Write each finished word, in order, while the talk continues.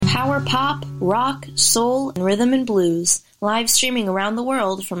Power pop, rock, soul, and rhythm and blues. Live streaming around the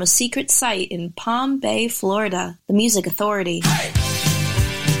world from a secret site in Palm Bay, Florida. The Music Authority. Hey!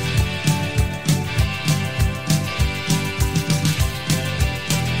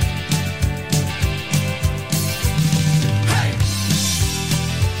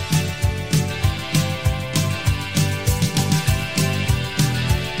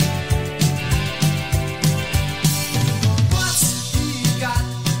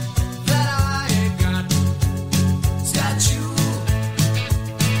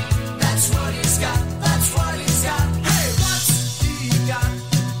 That's what he's got. Hey, what's he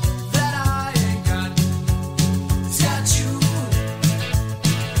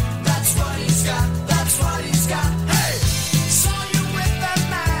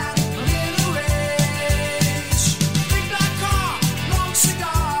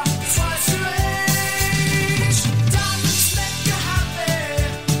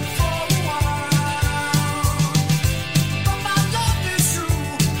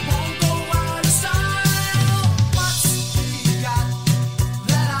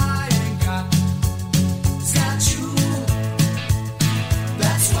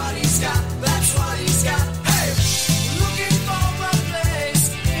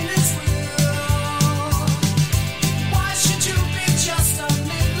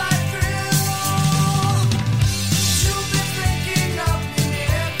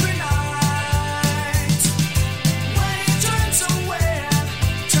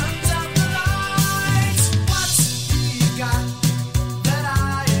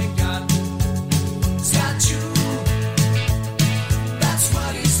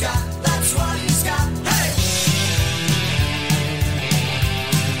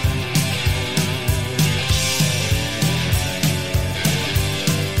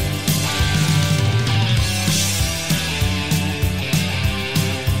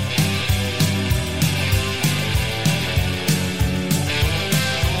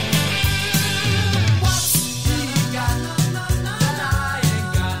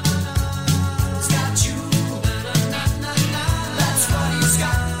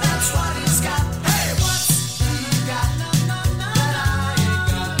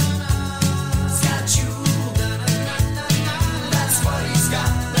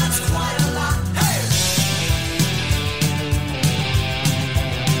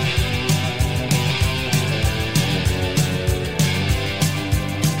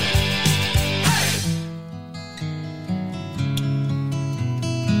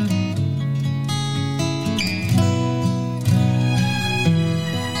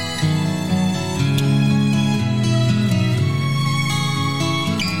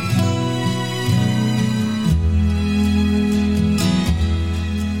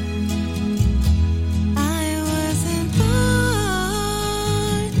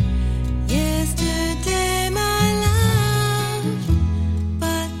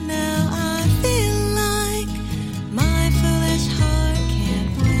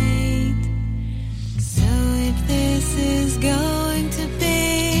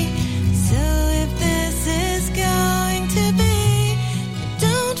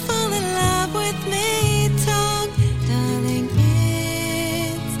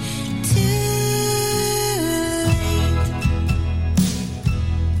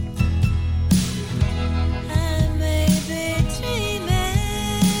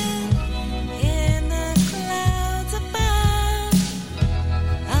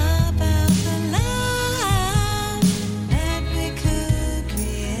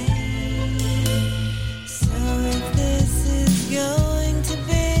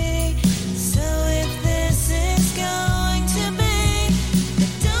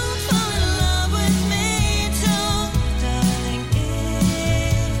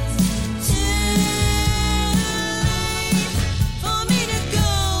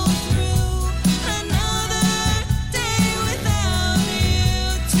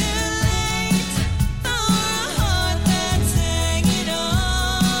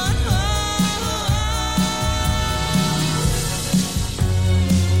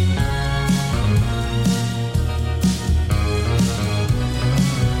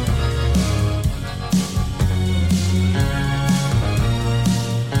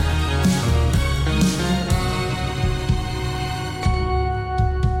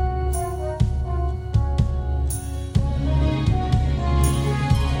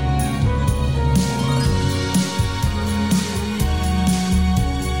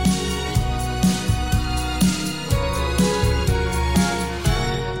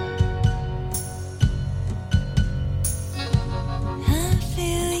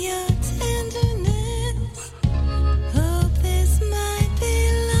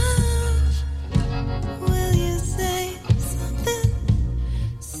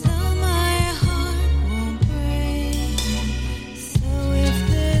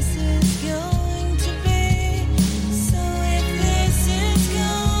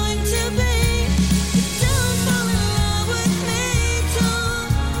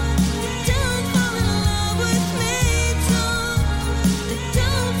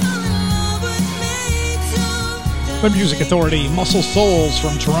The Music Authority, Muscle Souls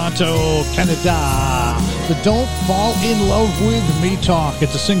from Toronto, Canada. The Don't Fall in Love with Me talk.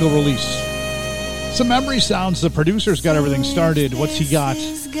 It's a single release. Some memory sounds. The producer's got everything started. What's he got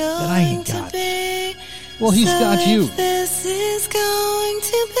that I ain't got? Well, he's got you.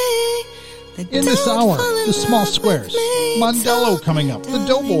 In this hour, the Small Squares, Mondello coming up, the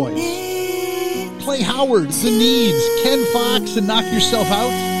Doughboys, Clay Howard, the Needs, Ken Fox and Knock Yourself Out,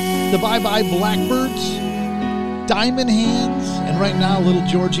 the Bye Bye Blackbirds, Diamond Hands, and right now, Little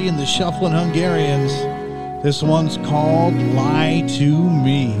Georgie and the Shufflin' Hungarians. This one's called Lie to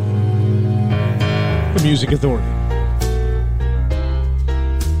Me. The Music Authority.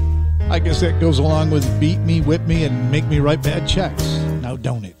 I guess that goes along with beat me, whip me, and make me write bad checks. Now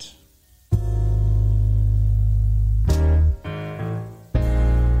don't it?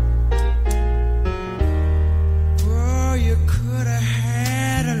 Oh, you could have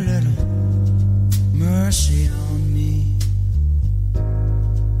had a little mercy on me.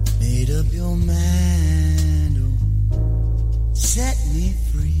 Made up your mind, oh, set me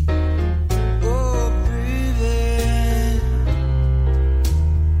free. Oh, baby,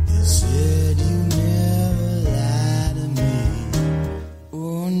 you said you never lied to me.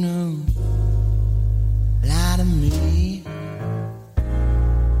 Oh, no, lie to me.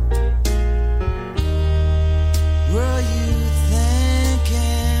 Were you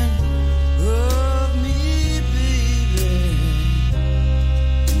thinking of me, baby,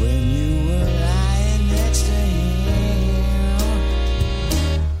 when you were lying next to him?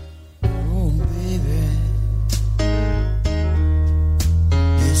 Oh, baby,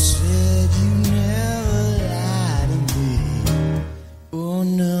 you said you never lied to me. Oh,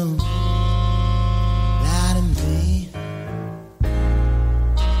 no, lie to me.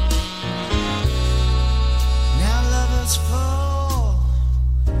 Now lovers fall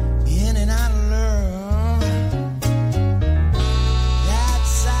in and out of love. That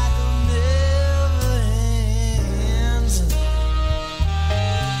cycle never ends.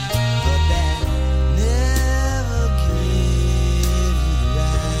 But that never gave you the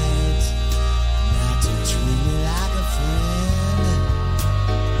right not to treat me like a friend.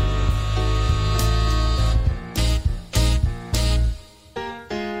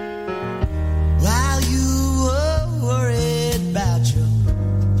 While you were worried about your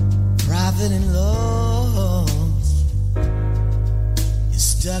profit and loss, you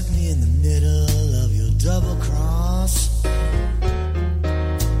stuck me in the middle of your double cross.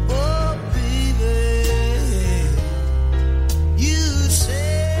 Oh, baby, you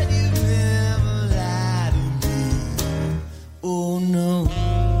said you never lied to me. Oh, no,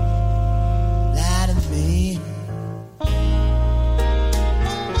 lie to me.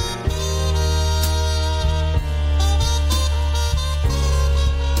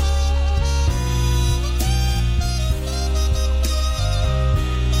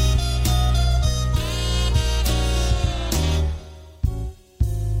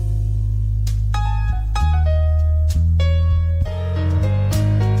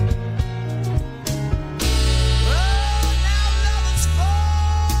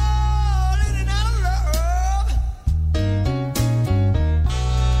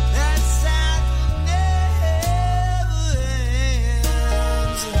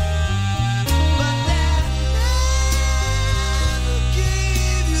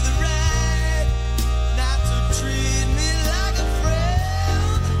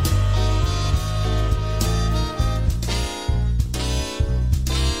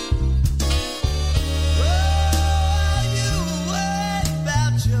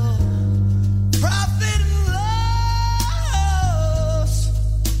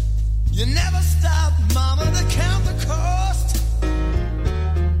 You never stop, mama, to count the cost.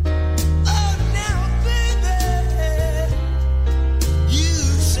 Oh, now, baby, you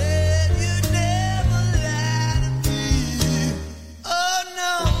said you'd never lie to me. Oh,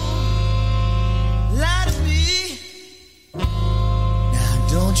 no, lie to me. Now,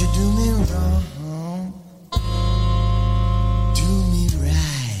 don't you do me wrong. Do me right.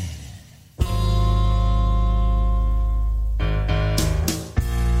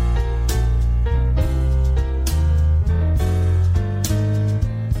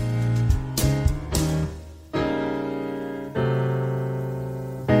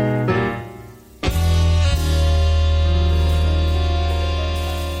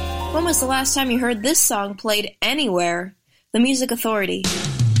 When was the last time you heard this song played anywhere? The Music Authority.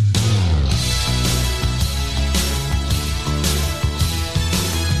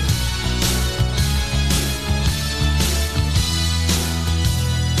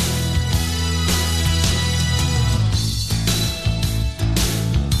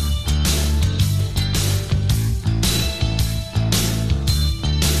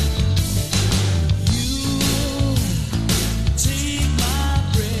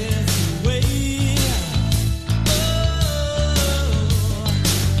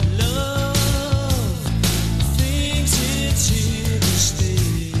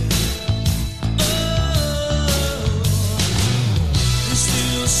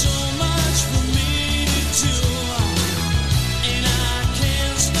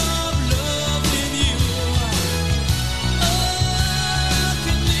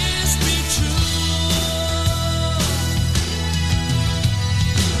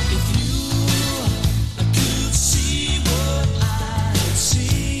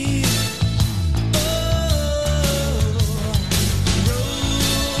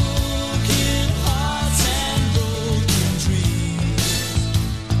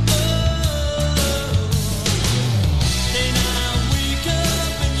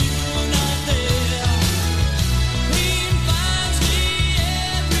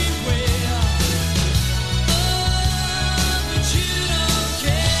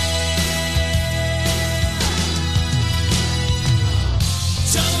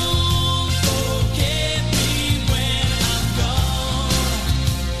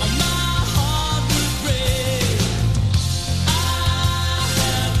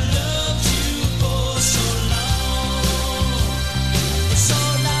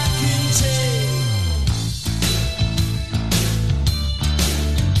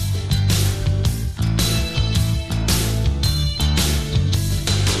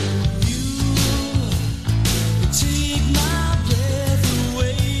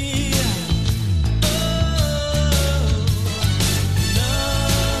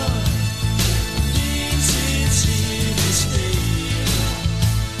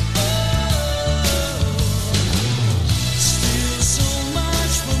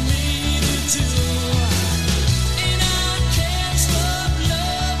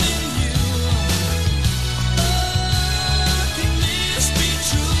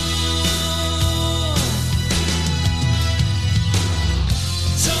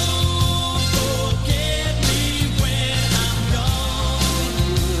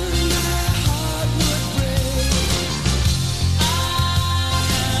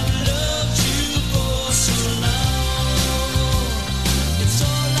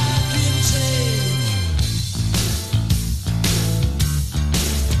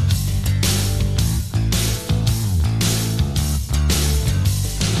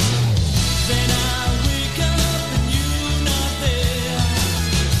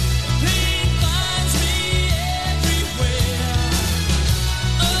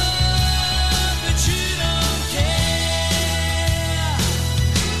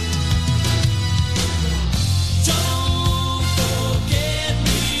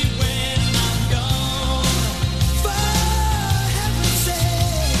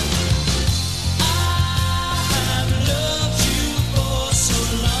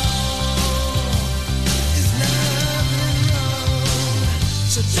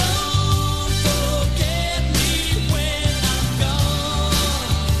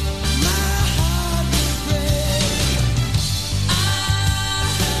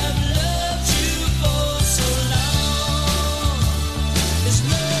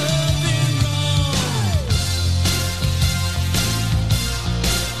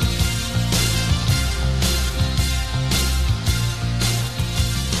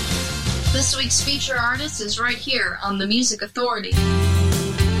 week's feature artist is right here on The Music Authority.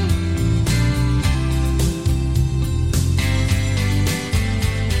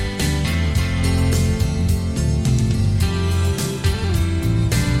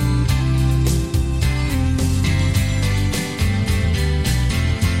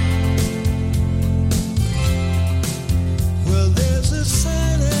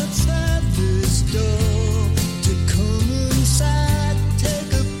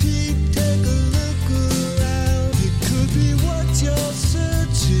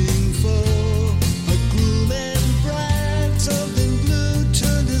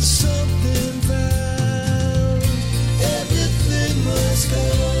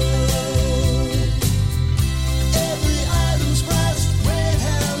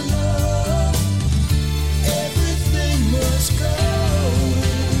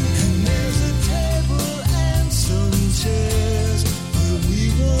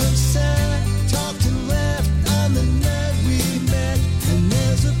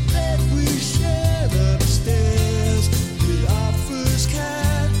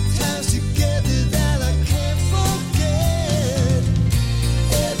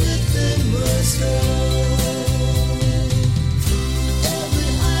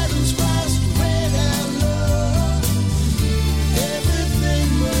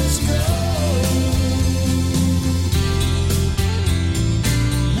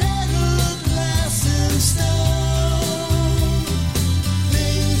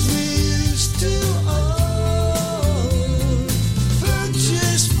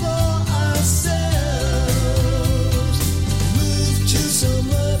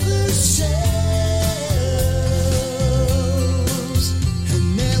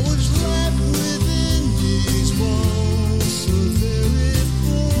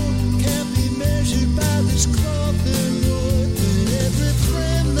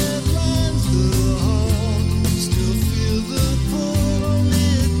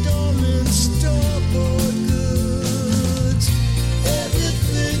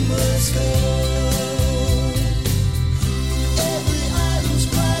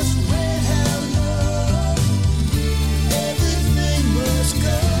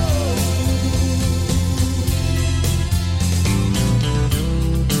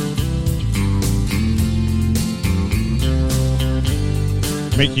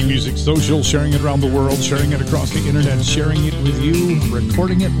 Making music social, sharing it around the world, sharing it across the internet, sharing it with you,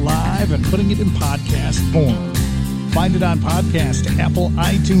 recording it live, and putting it in podcast form. Find it on podcast, Apple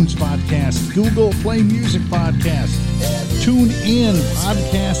iTunes Podcast, Google Play Music Podcast, TuneIn,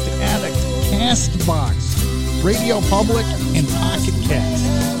 Podcast Addict, CastBox, Radio Public, and Pocket Cast.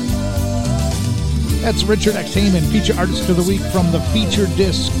 That's Richard X. Heyman, feature artist of the week from the feature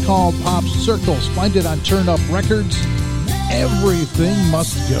disc called Pop Circles. Find it on Turn Up Records. Everything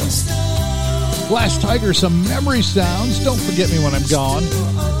Must Go. Glass Tiger, some memory sounds. Don't forget me when I'm gone.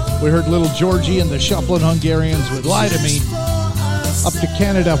 We heard Little Georgie and the Shufflin' Hungarians with Lie to Me. Up to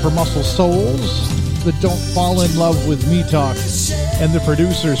Canada for Muscle Souls, the Don't Fall in Love with Me Talk, and the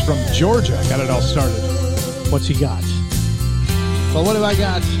producers from Georgia got it all started. What's he got? Well, what have I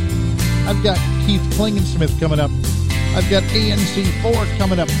got? I've got Keith Klingensmith coming up. I've got ANC4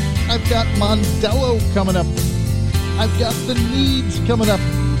 coming up. I've got Mondello coming up. I've got The Needs coming up.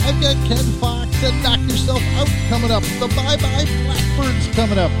 I've got Ken Fox and Knock Yourself Out coming up. The Bye Bye Blackbirds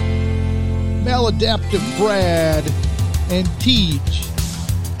coming up. Maladaptive Brad and Teej.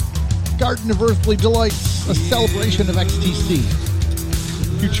 Garden of Earthly Delights, a celebration of XTC.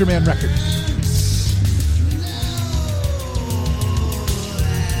 Future Man Records.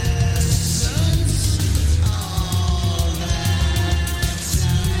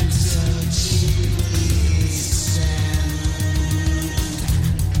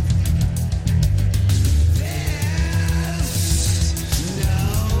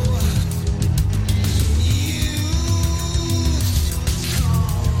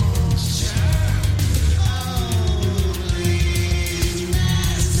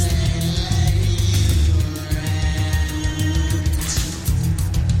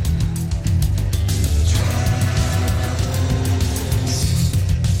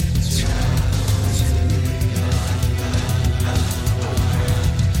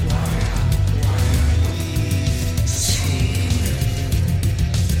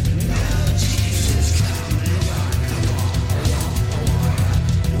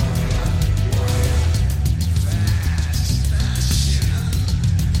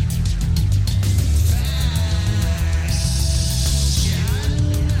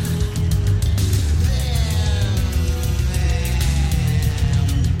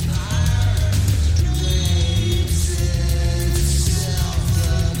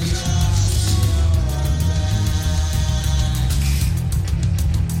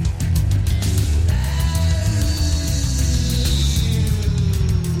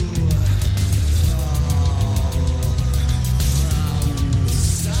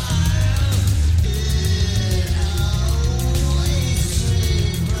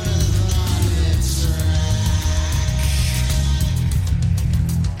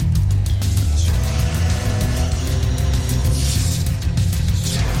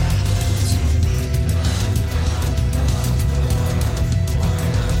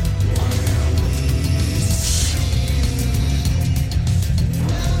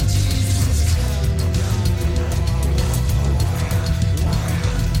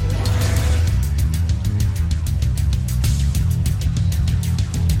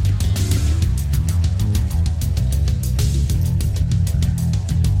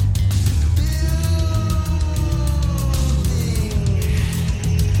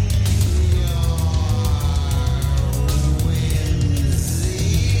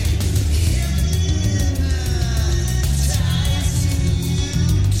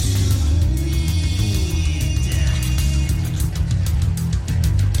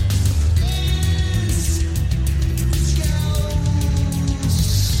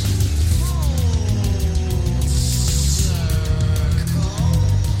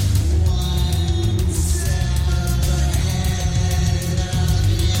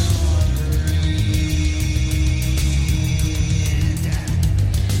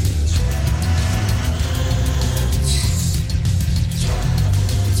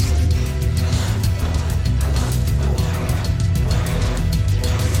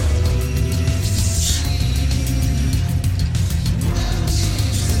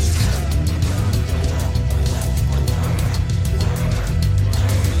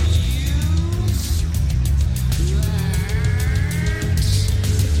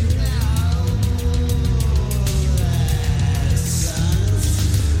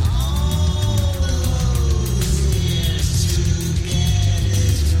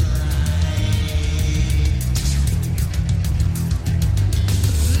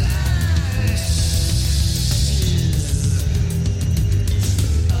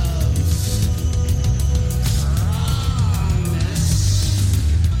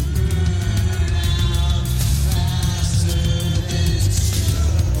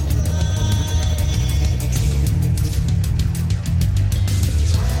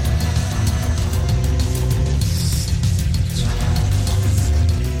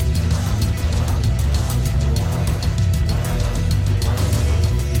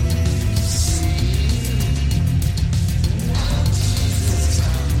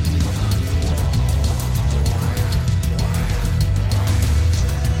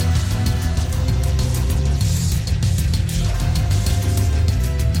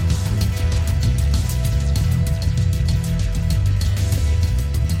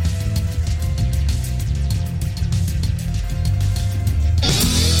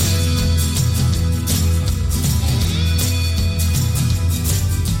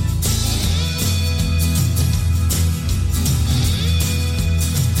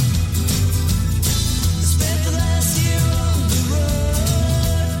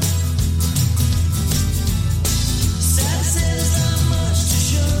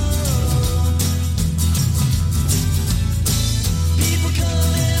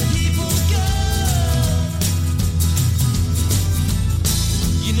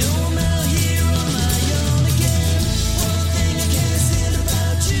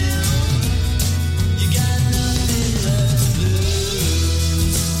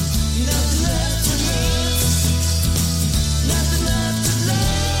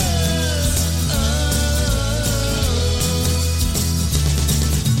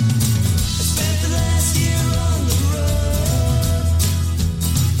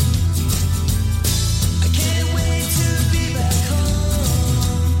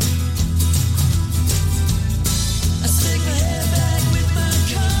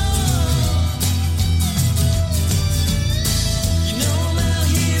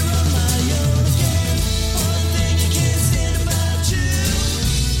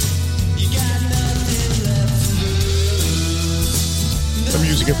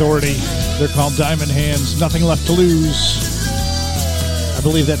 Music Authority. They're called Diamond Hands. Nothing Left to Lose. I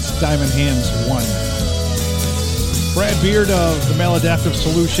believe that's Diamond Hands 1. Brad Beard of the Maladaptive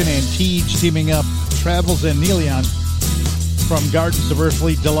Solution and Tej teaming up. Travels and Neilion from Gardens of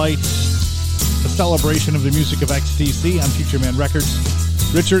Earthly Delight. A celebration of the music of XTC on Future Man Records.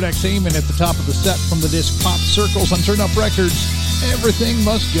 Richard X. Heyman at the top of the set from the disc Pop Circles on Turn Up Records. Everything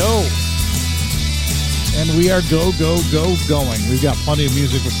Must Go. And we are going. We've got plenty of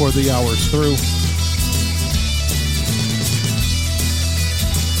music before the hour's through.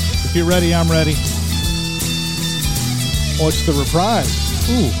 If you're ready, I'm ready. Oh, it's the reprise.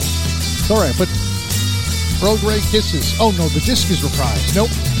 Ooh. Sorry, but Earl Grey Kisses. Oh, no, the disc is reprised. Nope.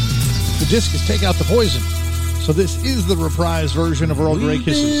 The disc is Take Out the Poison. So this is the reprised version of Earl Grey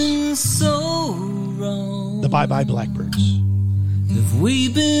Kisses. So wrong. The Bye Bye Blackbirds. Have we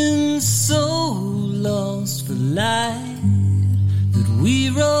been so lost for life that we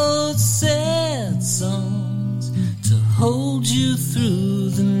wrote sad songs to hold you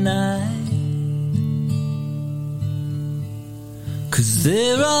through the night? 'Cause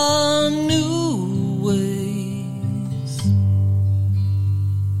there are new ways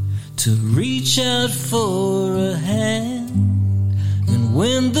to reach out for a hand, and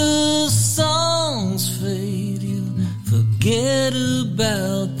when the songs fade, you forget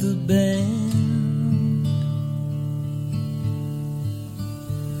about the band.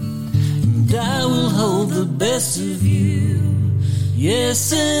 And I will hold the best of you,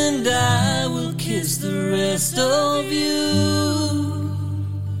 yes, and I will kiss the rest of you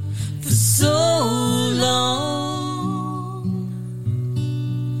for so long,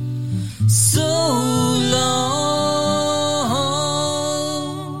 so long.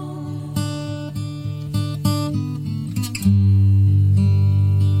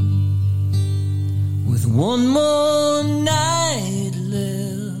 With one more night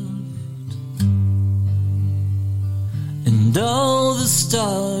left and all the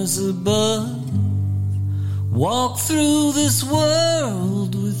stars above, walk through this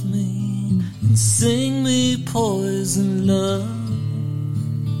world with me and sing me Poison Love.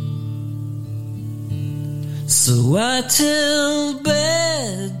 So I tell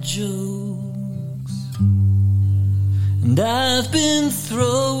bad jokes, and I've been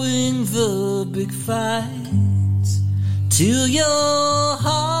throwing the big fights till your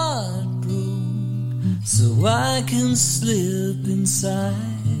heart broke, so I can slip inside.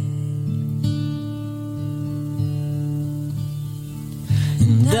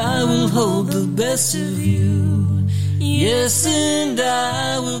 And I will hold the best of you, yes, and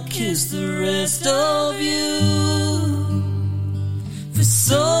I will kiss the rest of you for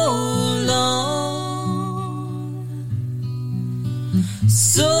so long,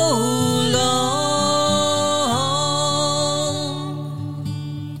 so long.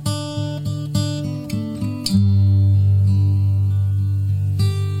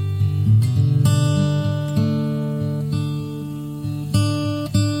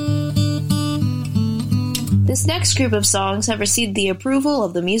 This next group of songs have received the approval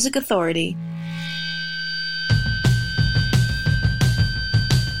of the Music Authority.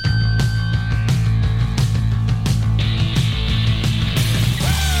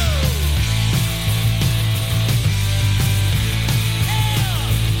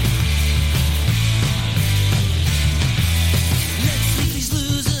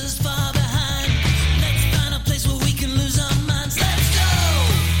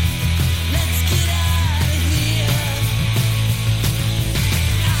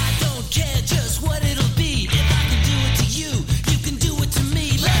 Catch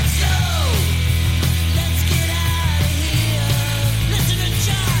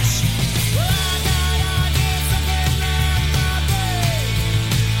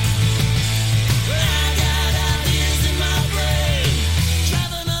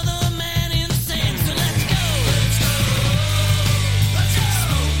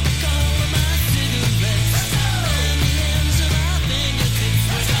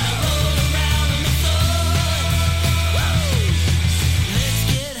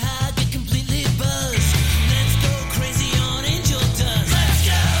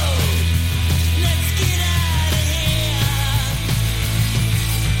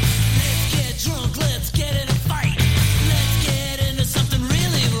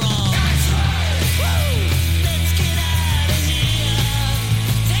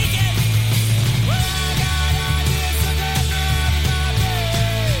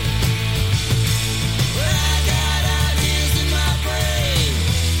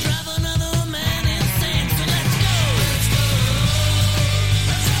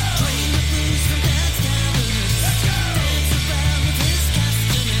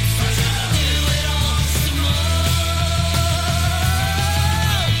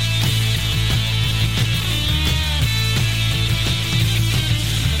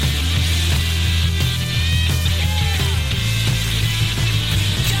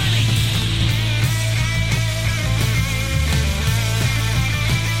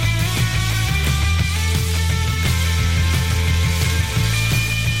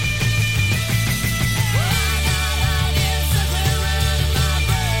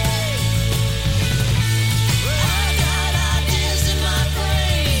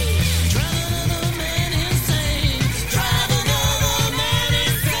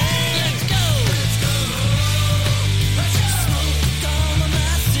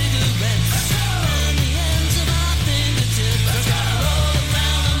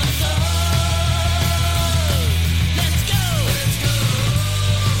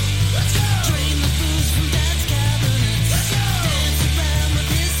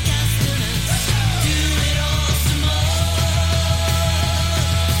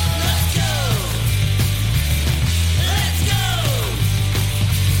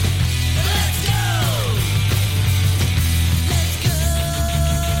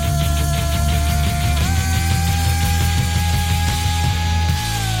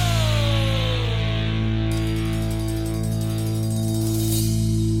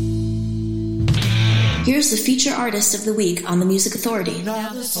Here's the feature artist of the week on the Music Authority. Now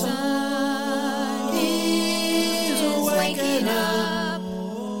the sun is waking up,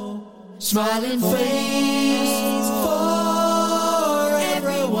 smiling face for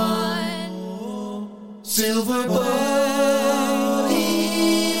everyone. Silver bird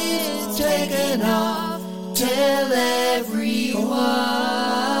is taken off, tell everyone.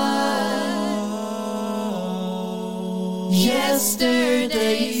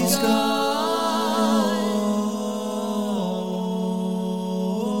 Yesterday's gone.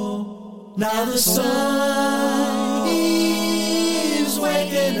 Now the sun is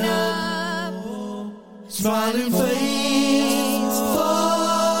waking up, smiling face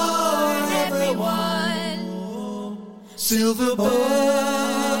for everyone. Silver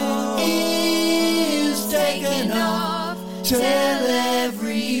bird is taken off, tell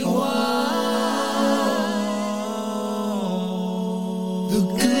everyone. The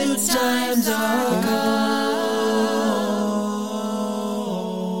good times are gone.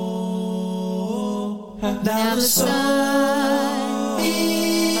 Now the sun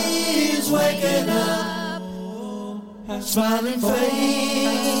is waking up, smiling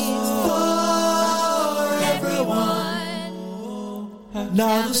face for everyone.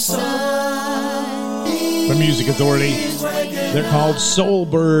 Now the sun The Music Authority. They're called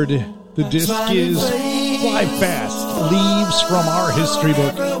Soulbird. The disc is Fly Fast, Leaves from Our History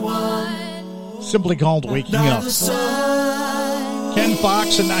Book. Simply called Waking Up. Ken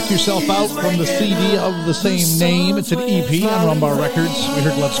Fox and Knock Yourself Out from the CD of the same name. It's an EP on Rumbar Records. We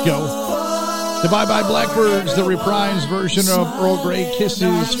heard Let's Go. The Bye Bye Blackbirds, the reprised version of Earl Grey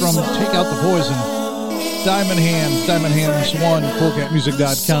Kisses from Take Out the Poison. Diamond Hands 1,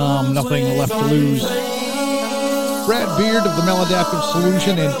 coolcatmusic.com, Nothing Left to Lose. Brad Beard of the Maladaptive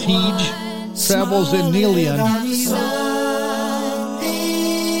Solution and Tej, Travels in Nelion.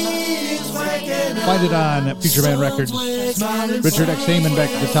 Find it on Future Man Records. Richard X. Heyman back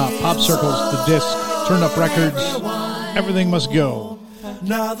at the top. Pop Circles, the disc. Turn Up Records. Everything Must Go.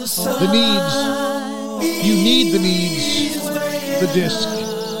 The Needs. You Need the Needs. The disc.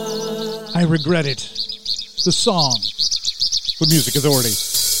 I Regret It. The song. The Music Authority.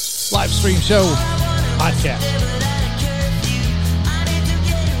 Live stream show. Podcast.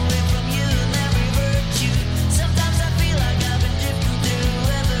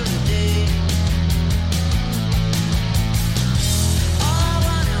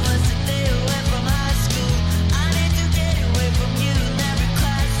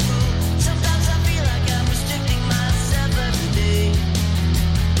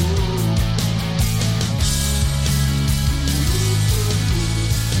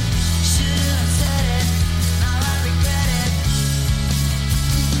 Should have said it, now I regret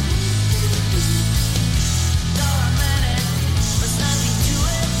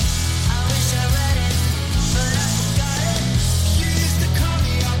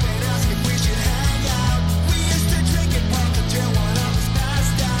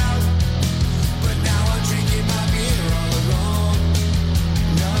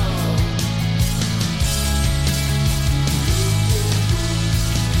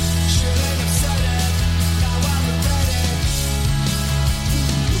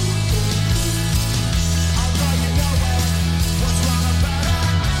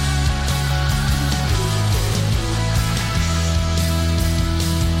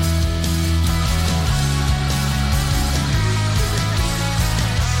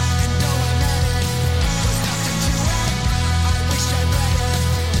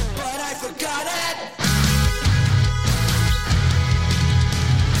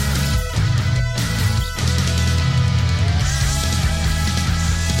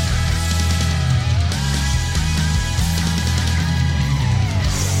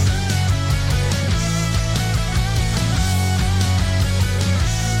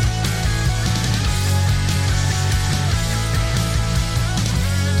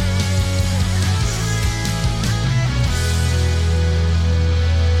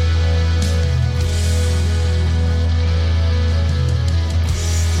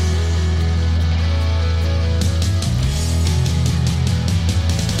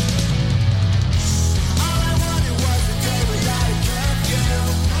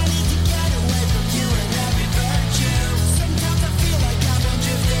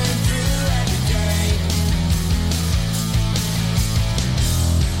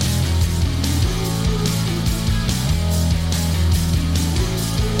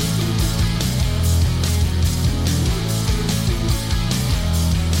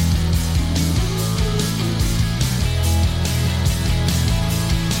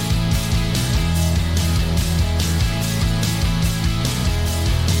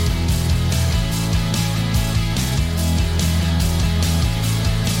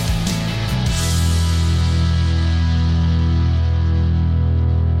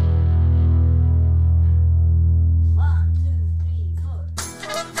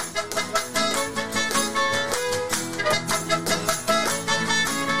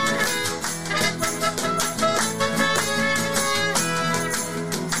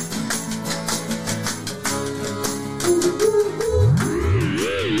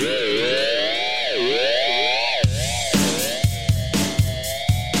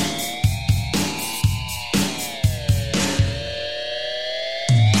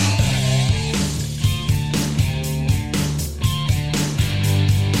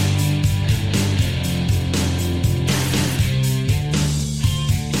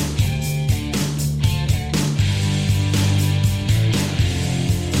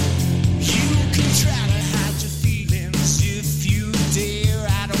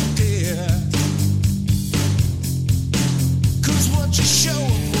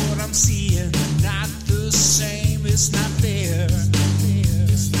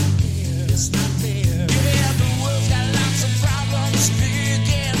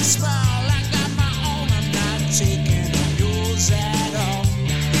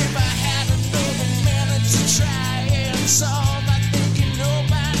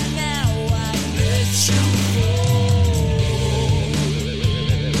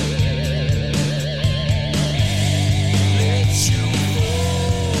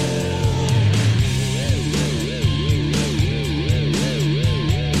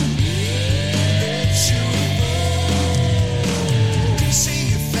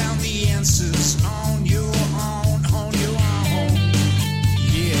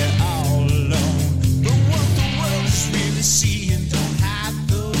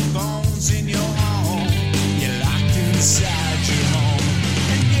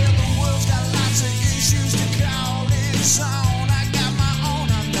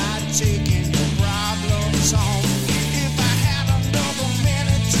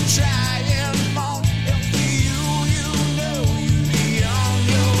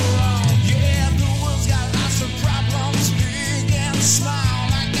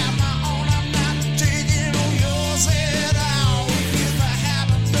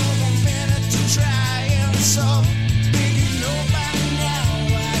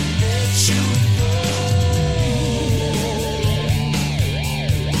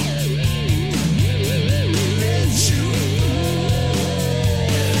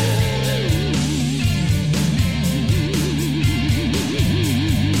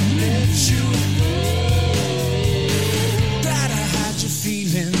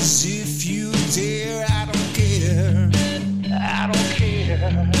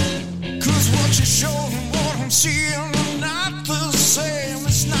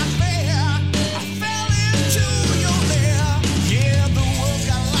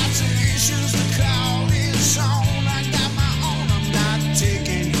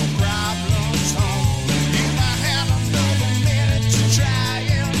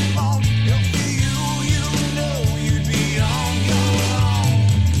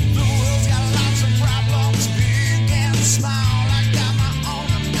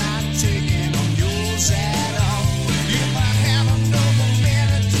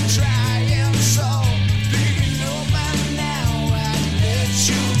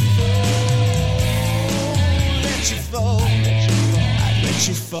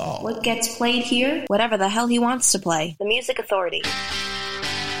What gets played here? Whatever the hell he wants to play. The Music Authority.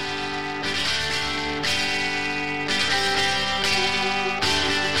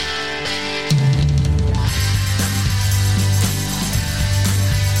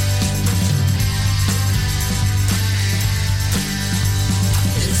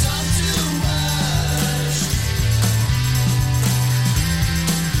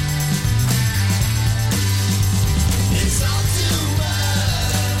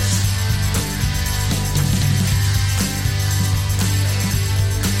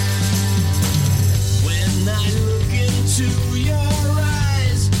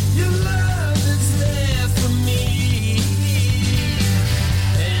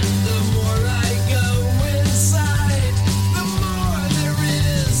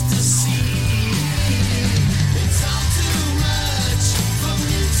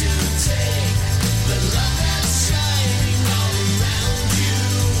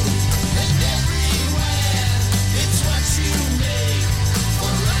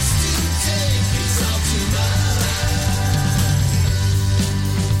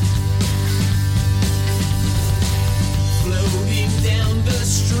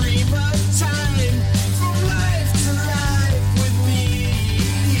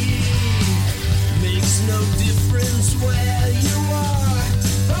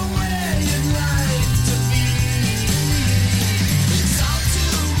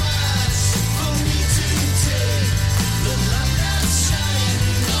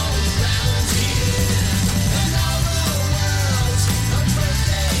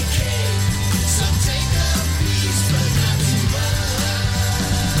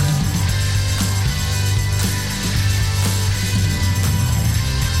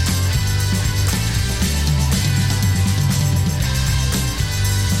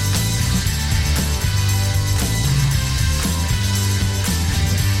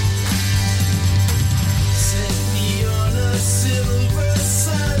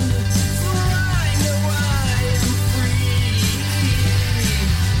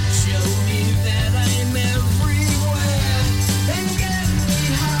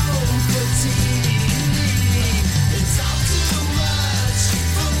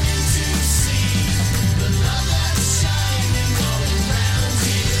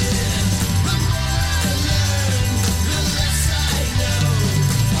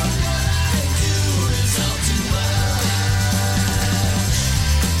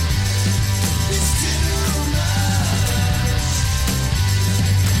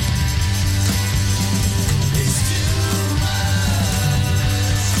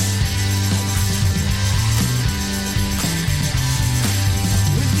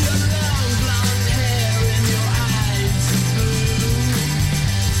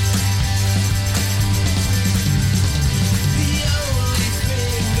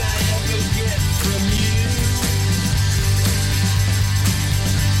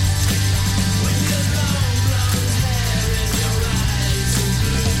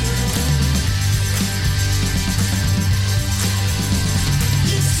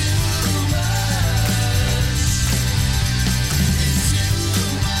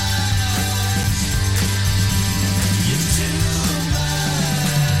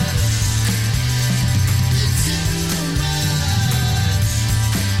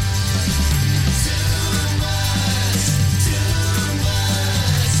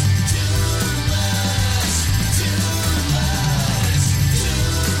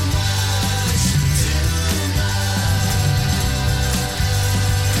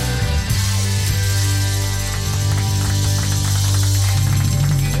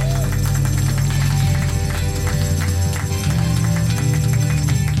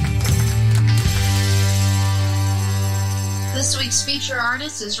 This week's feature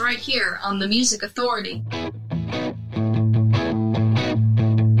artist is right here on The Music Authority.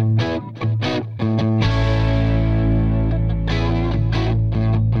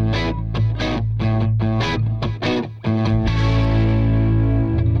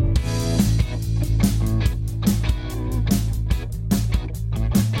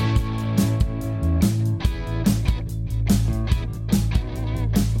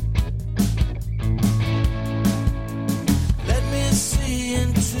 Let me see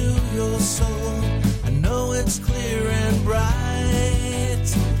into your soul. I know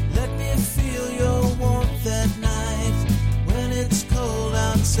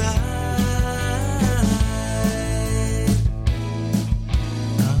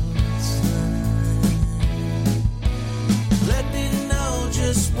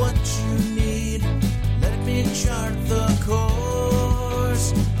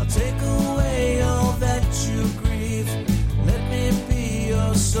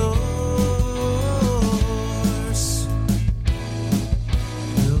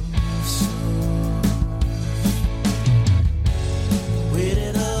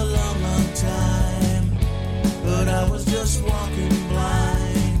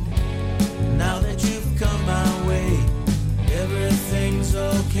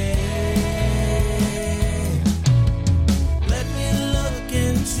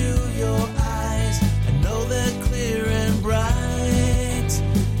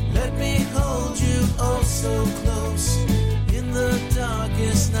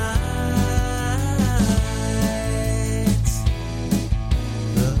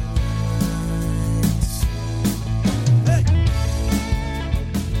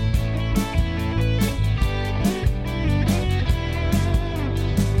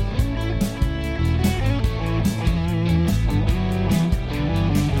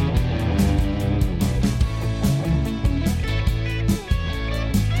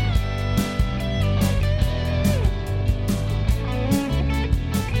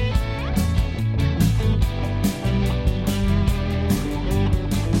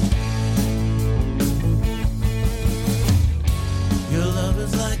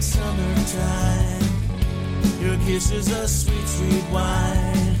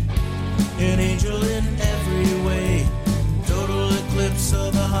statewide, an angel in every way, total eclipse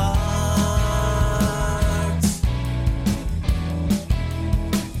of the heart.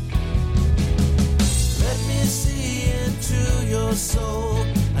 Let me see into your soul,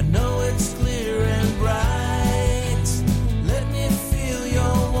 I know it's clear and bright. Let me feel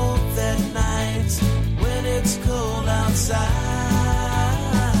your warmth at night when it's cold outside.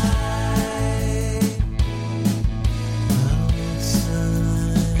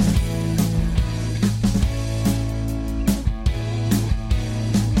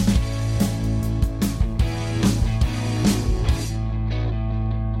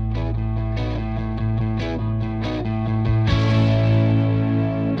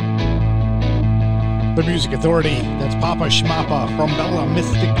 The Music Authority, that's Papa Schmappa from Bella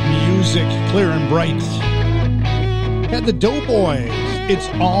Mystic Music, Clear and Bright. And the Doughboys, It's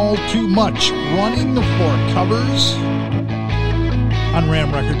All Too Much, running for covers on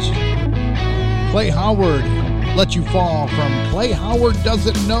Ram Records. Clay Howard, Let You Fall from Clay Howard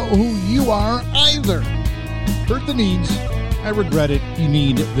Doesn't Know Who You Are Either. Heard the Needs, I Regret It, You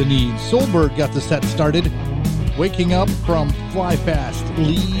Need the Needs. Soulbird got the set started. Waking Up from Fly Fast,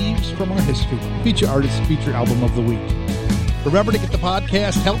 Leaves from Our History. Feature Artist, Feature Album of the Week. Remember to get the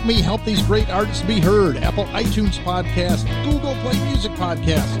podcast, Help Me Help These Great Artists Be Heard. Apple iTunes Podcast, Google Play Music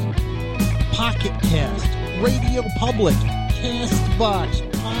Podcast, Pocket Cast, Radio Public, Castbox,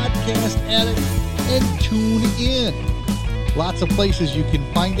 Podcast Addict, and Tune In. Lots of places you can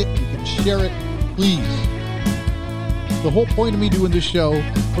find it, you can share it, please. The whole point of me doing this show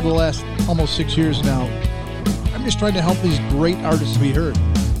for the last almost 6 years now, I'm just trying to help these great artists be heard.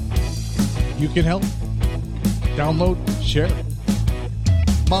 You can help. Download, share.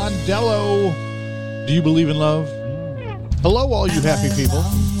 Mondello, Do You Believe in Love? Hello, all you happy people.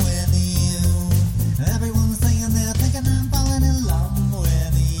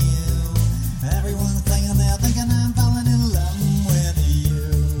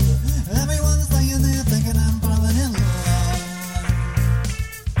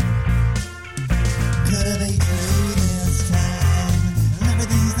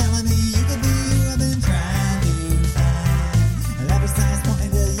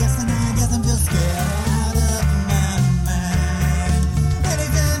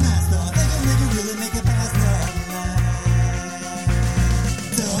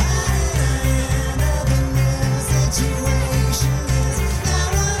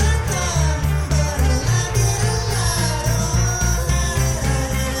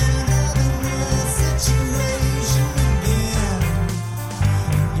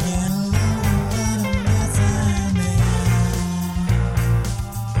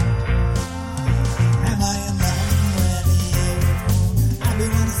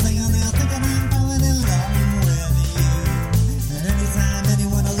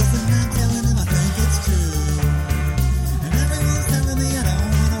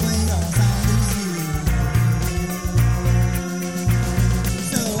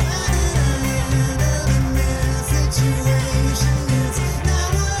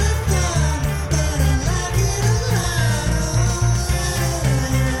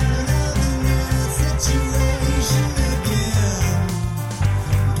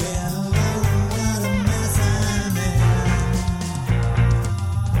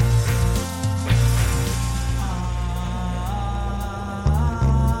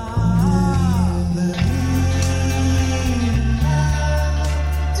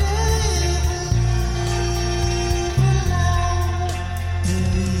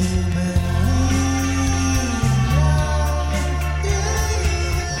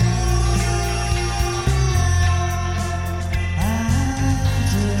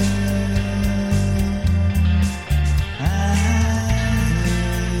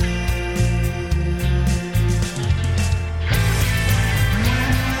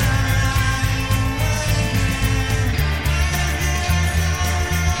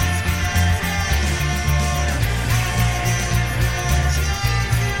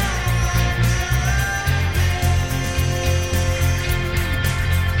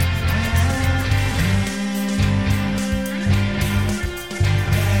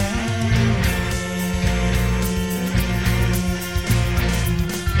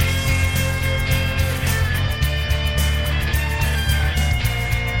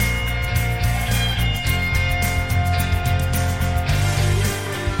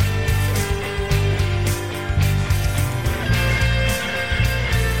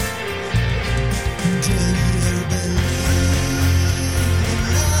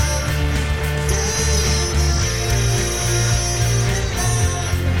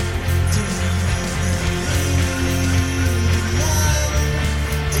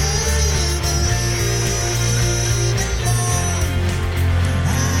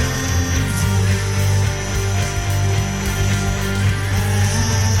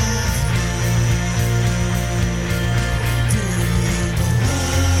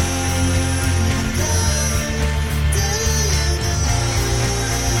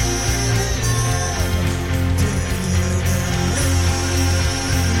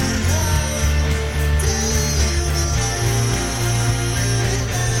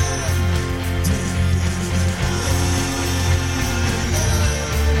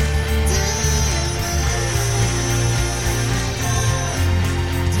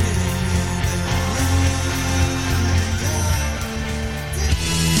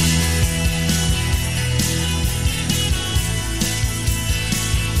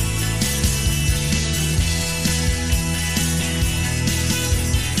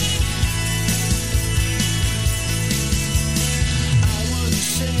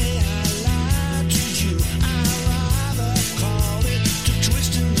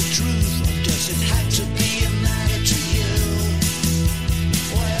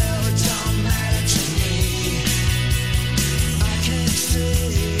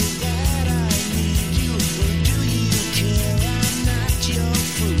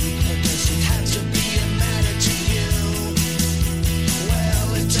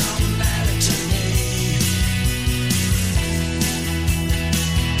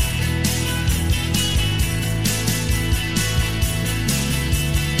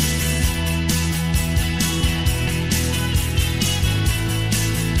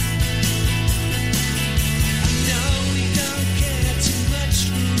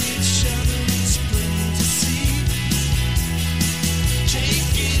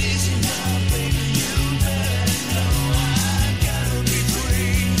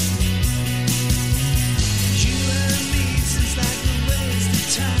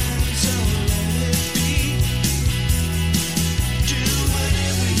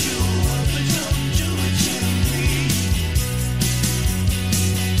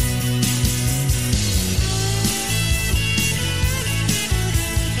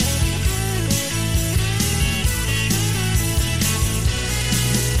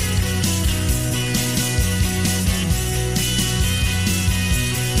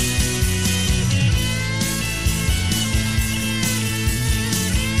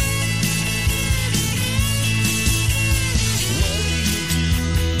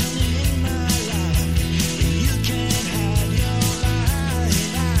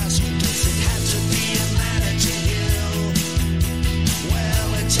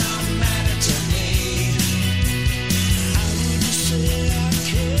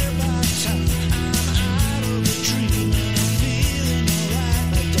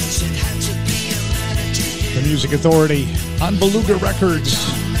 Music Authority on Beluga Records,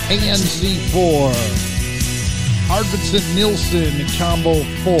 ANC4, Arvidsson Nilsson Combo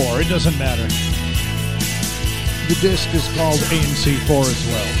 4. It doesn't matter. The disc is called ANC4 as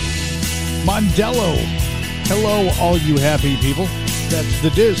well. Mondello, hello all you happy people. That's the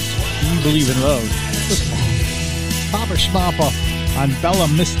disc. We believe in love. The song. Papa Schmappa on Bella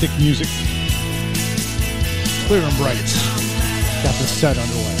Mystic Music. Clear and Bright. Got the set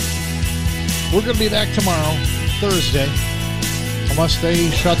underway. We're going to be back tomorrow, Thursday, unless they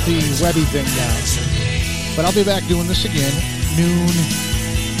shut the Webby thing down. But I'll be back doing this again, noon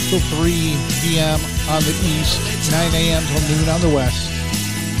till 3 p.m. on the east, 9 a.m. till noon on the west.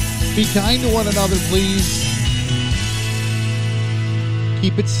 Be kind to one another, please.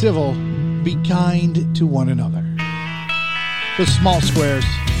 Keep it civil. Be kind to one another. The Small Squares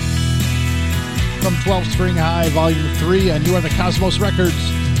from 12 String High, Volume 3, and You Are the Cosmos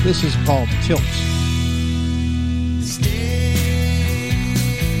Records. This is called Tilt.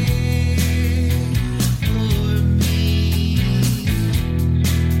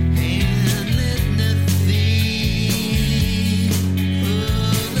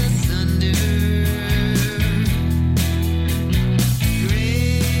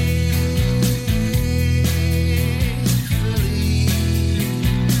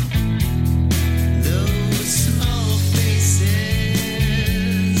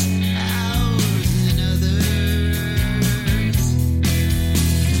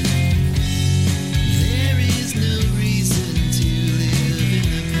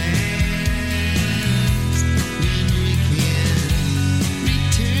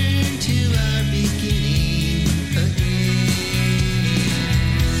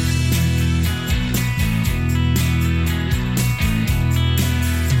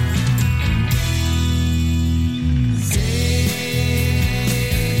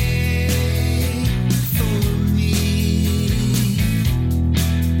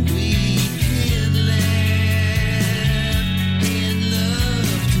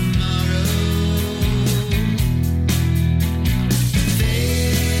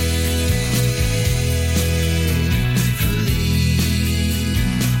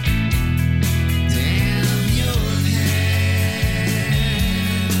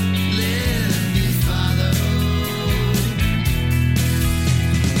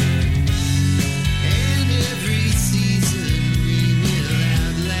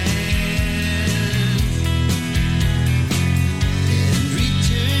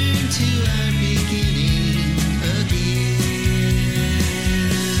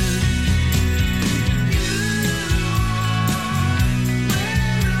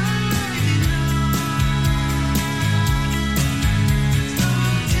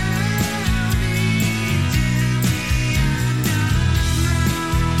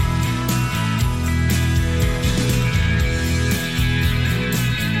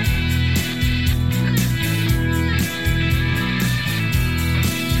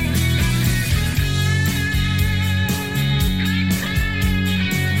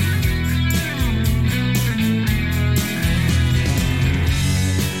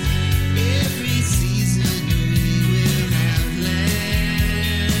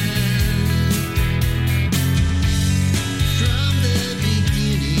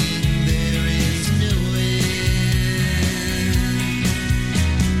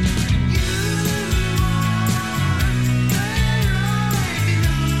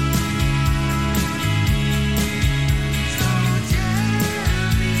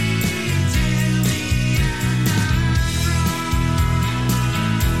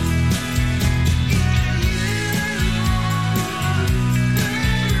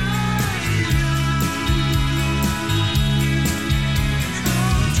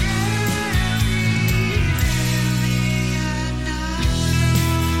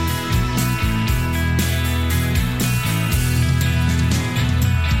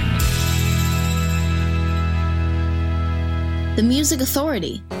 The Music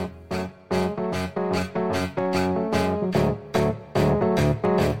Authority.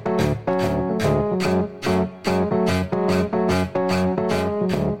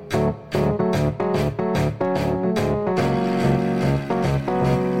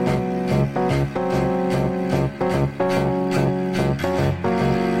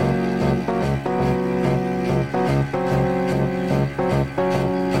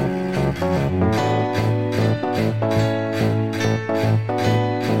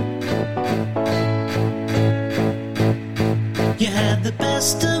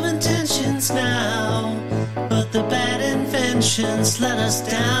 Let us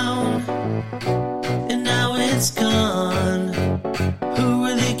down, and now it's gone. Who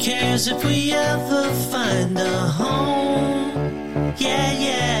really cares if we ever find a home? Yeah,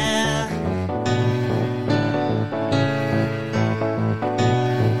 yeah.